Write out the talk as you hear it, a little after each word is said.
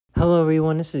Hello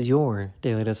everyone, this is your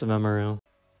Daily Dose of Emiru.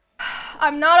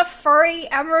 I'm not a furry,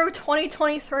 Emiru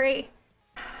 2023.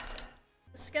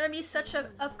 It's gonna be such a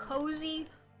cozy,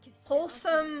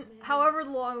 wholesome, however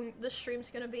long this stream's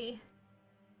gonna be.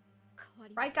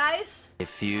 Right, guys? A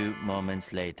few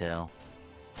moments later.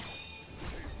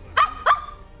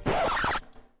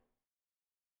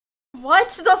 What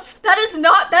the f- that is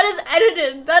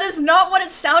edited. That is not what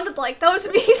it sounded like. That was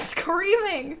me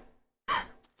screaming.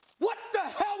 What the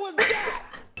hell was that?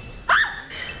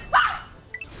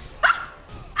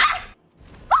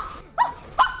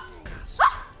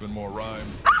 Been more rhyme.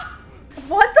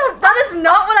 What the? That is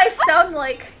not what I sound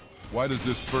like. Why does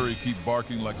this furry keep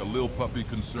barking like a lil puppy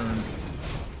concerned?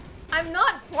 I'm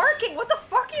not barking. What the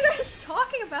fuck are you guys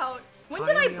talking about? When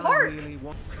did I bark?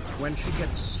 When she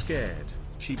gets scared,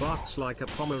 she barks like a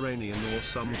Pomeranian or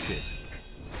some shit.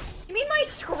 You mean my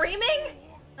screaming?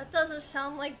 That doesn't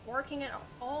sound like barking at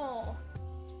all.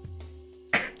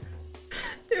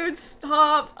 Dude,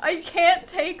 stop. I can't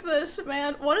take this,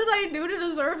 man. What did I do to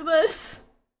deserve this?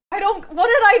 What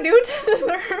did I do to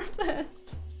deserve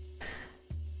this?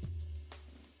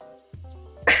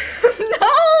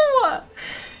 No!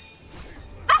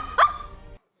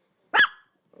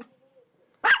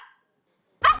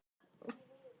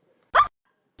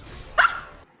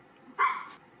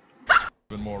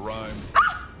 Been more rhyme.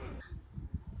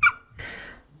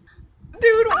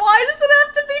 Dude, why does it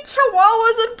have to be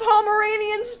Chihuahuas and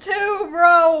Pomeranians too,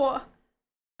 bro?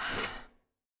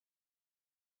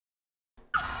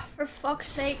 For fuck's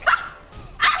sake.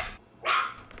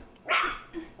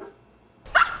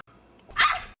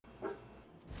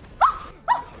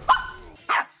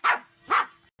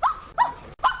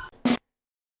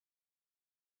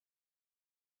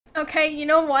 Okay, you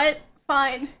know what?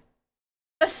 Fine.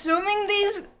 Assuming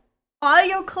these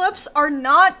audio clips are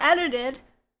not edited,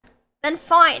 then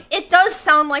fine. It does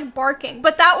sound like barking,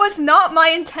 but that was not my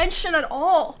intention at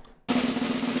all.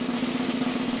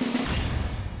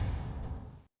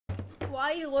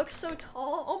 Why you look so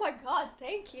tall? Oh my god,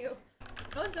 thank you.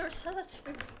 No one's ever said that to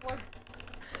me before.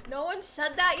 No one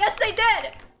said that? Yes, they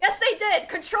did! Yes, they did!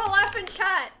 Control F in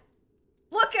chat!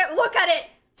 Look at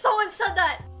it! Someone said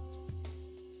that!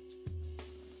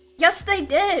 Yes, they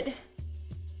did!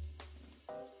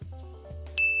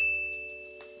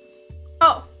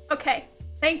 Oh, okay.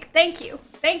 Thank you.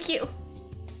 Thank you.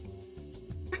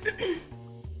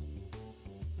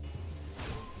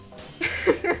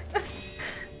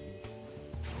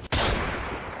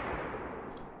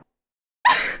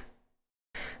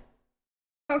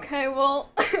 Okay, well,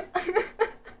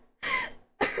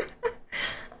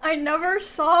 I never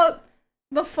saw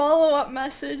the follow-up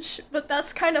message, but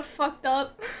that's kind of fucked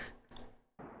up.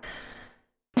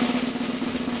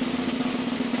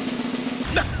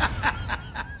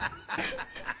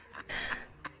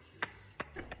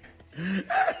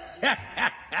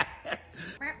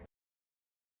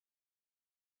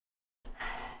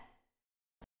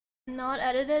 Not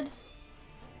edited.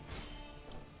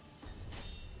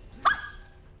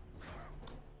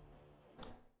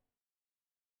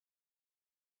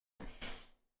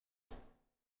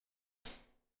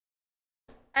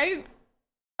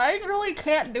 I really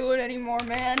can't do it anymore,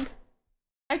 man.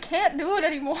 I can't do it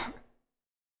anymore.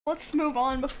 Let's move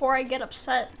on before I get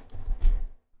upset.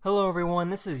 Hello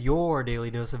everyone, this is your Daily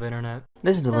Dose of Internet.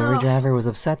 This delivery driver was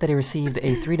upset that he received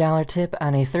a $3 tip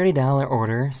on a $30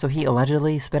 order, so he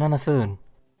allegedly spit on the food.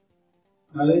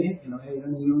 No.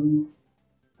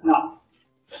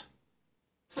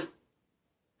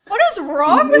 What is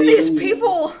wrong with these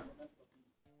people?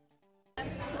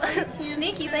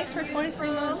 Sneaky, thanks for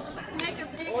 23 months. Oh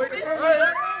my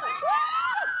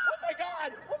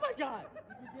god! Oh my god!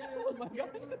 Oh my god!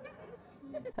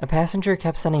 A passenger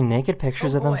kept sending naked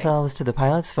pictures of themselves to the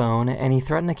pilot's phone, and he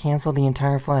threatened to cancel the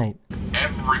entire flight.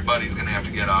 Everybody's gonna have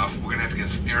to get off. We're gonna have to get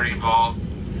security involved,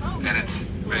 and it's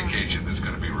vacation that's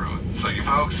gonna be ruined. So you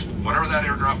folks, whatever that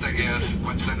airdrop thing is,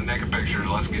 quit sending naked pictures.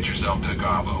 Let's get yourself to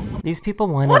Cabo. These people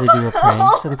wanted to do a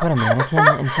prank, so they put a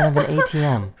mannequin in front of an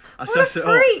ATM. What a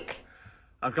freak!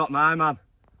 I've got my man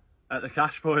at the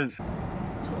cash point.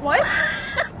 What?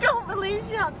 I can't believe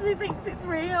she actually thinks it's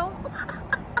real.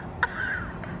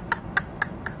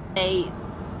 Hey,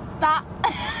 that...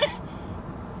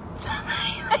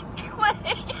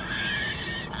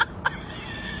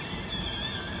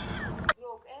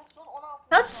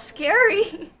 That's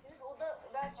scary.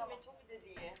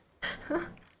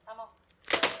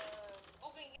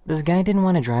 This guy didn't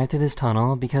want to drive through this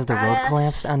tunnel because the road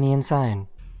collapsed on the inside.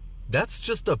 That's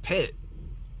just a pit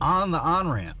on the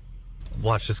on-ramp.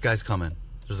 Watch, this guy's coming.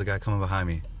 There's a guy coming behind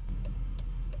me.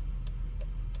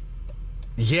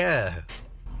 Yeah.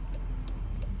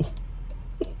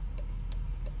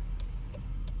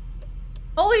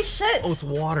 Holy shit! Oh, it's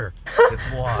water.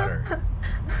 It's water.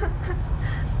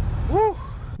 Woo!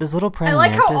 This little praying I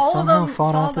like how mantis all of somehow them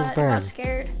fought saw off this that and got bird.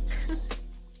 scared.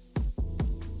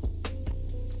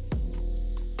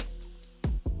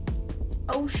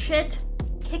 Oh shit!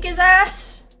 Kick his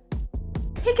ass!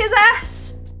 Kick his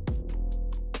ass!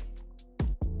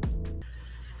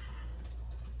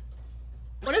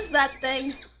 What is that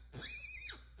thing?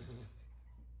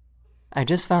 I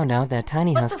just found out that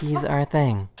tiny What the huskies fuck? are a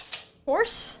thing.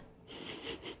 Horse?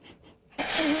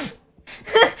 There's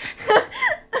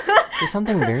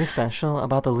something very special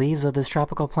about the leaves of this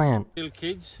tropical plant. Little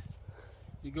kids,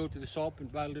 you go to the shop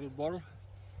and buy a little bottle.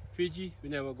 Fiji, we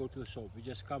never go to the shop. We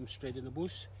just come straight in the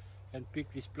bush and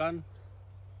pick this plant.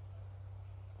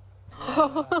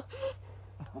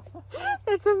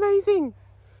 That's amazing.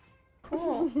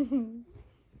 Cool.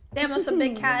 Damn, that's a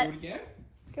big cat.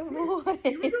 Good boy.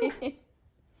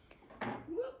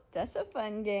 That's a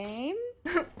fun game.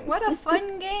 What a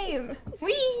fun game.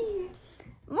 Whee!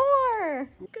 More.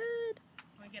 Good.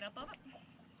 Want to get up on it?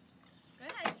 Go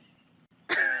ahead.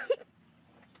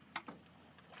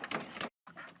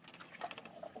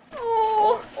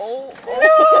 Oh.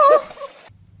 No.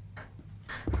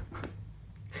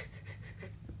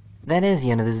 That is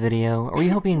the end of this video. We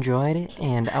hope you enjoyed it,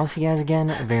 and I'll see you guys again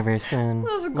very, very soon.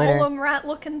 Those Later. golem rat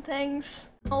looking things.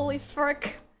 Holy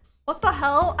frick. What the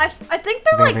hell? I think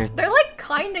they're like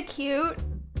kinda cute.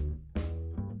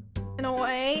 In a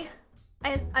way.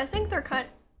 I think they're kind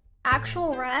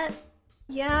actual rat.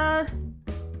 Yeah.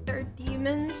 They're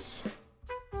demons.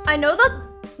 I know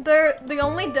that the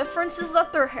only difference is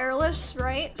that they're hairless,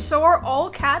 right? So are all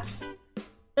cats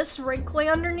this wrinkly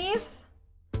underneath?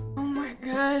 Oh my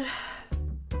god.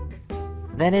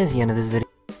 That is the end of this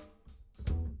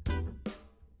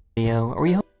video.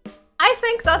 We hope I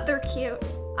think that they're cute.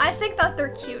 I think that they're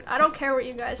cute. I don't care what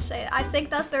you guys say. I think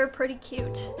that they're pretty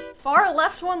cute. Far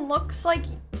left one looks like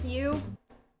you.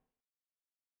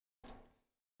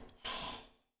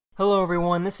 Hello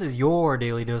everyone, this is your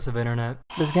daily dose of internet.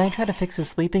 This guy tried to fix his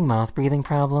sleeping mouth breathing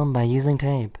problem by using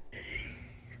tape.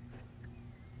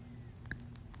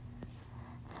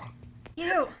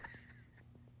 Ew.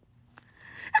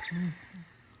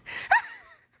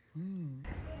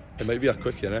 It might be a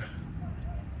quick, you know.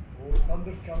 Oh,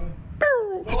 thunder's coming.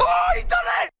 Oh, he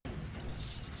done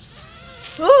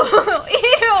Ooh,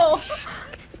 ew!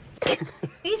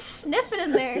 He's sniffing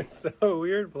in there. So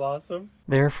weird, Blossom.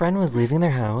 Their friend was leaving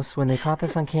their house when they caught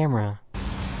this on camera.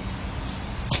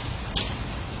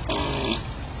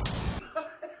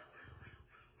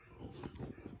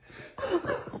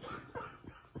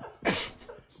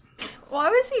 Why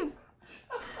was he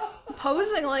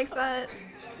posing like that?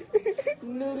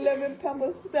 No lemon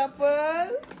pepper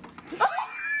stepper.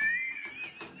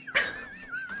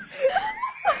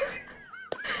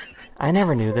 I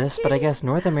never knew this, but I guess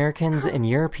North Americans and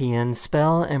Europeans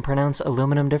spell and pronounce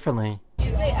aluminum differently. You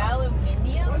say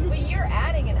aluminium, but you're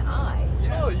adding an I.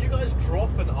 No, you guys drop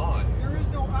an I. There is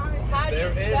no I. How do you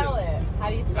spell it? How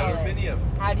do you spell Aluminium.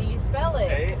 it? How do you spell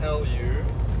it? A-L-U-M-I-N-I-U-M.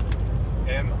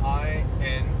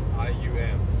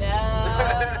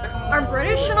 No. Are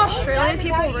British and Australian That's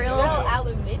how people you real? spell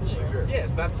aluminium.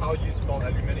 Yes, that's how you spell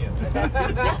aluminium.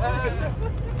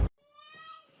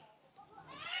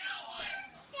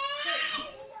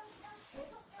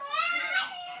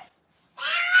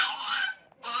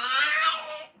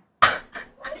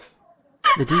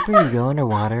 The deeper you go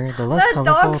underwater, the less That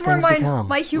colorful dog's where things become.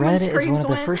 my human Red is one screams of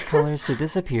the went. first colors to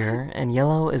disappear, and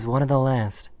yellow is one of the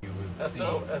last.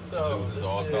 So loses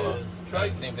all color.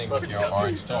 Right, same thing with your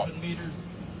orange top.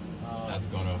 That's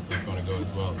gonna go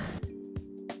as well.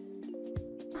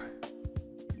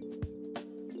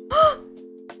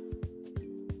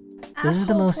 This is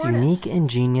the Asshole most tortoise. unique,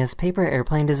 ingenious paper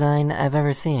airplane design I've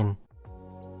ever seen.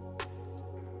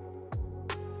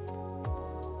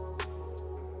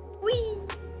 Whee!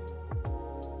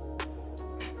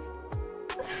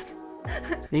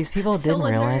 These people didn't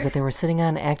Cylinder. realize that they were sitting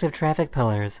on active traffic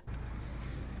pillars.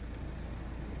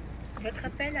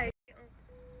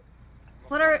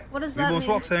 What does that mean?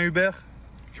 Saint-Hubert.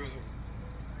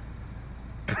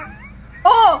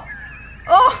 Oh!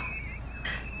 Oh!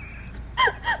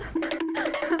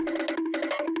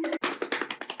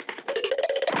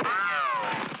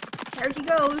 There he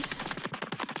goes.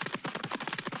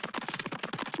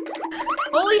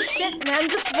 Holy shit, man,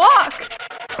 just walk!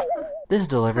 This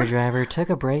delivery driver took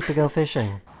a break to go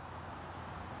fishing.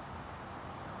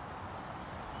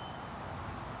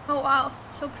 Oh wow,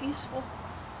 so peaceful.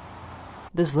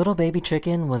 This little baby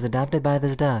chicken was adopted by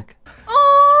this duck.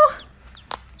 Oh!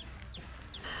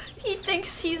 He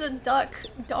thinks he's a duck,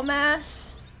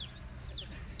 dumbass.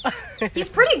 He's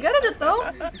pretty good at it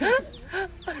though.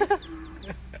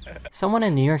 Someone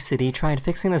in New York City tried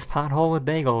fixing this pothole with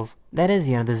bagels. That is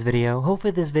the end of this video.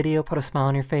 Hopefully this video put a smile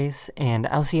on your face, and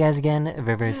I'll see you guys again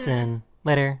very, very soon.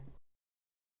 Later.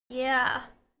 Yeah,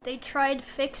 they tried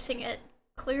fixing it,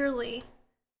 clearly,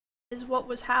 is what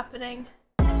was happening.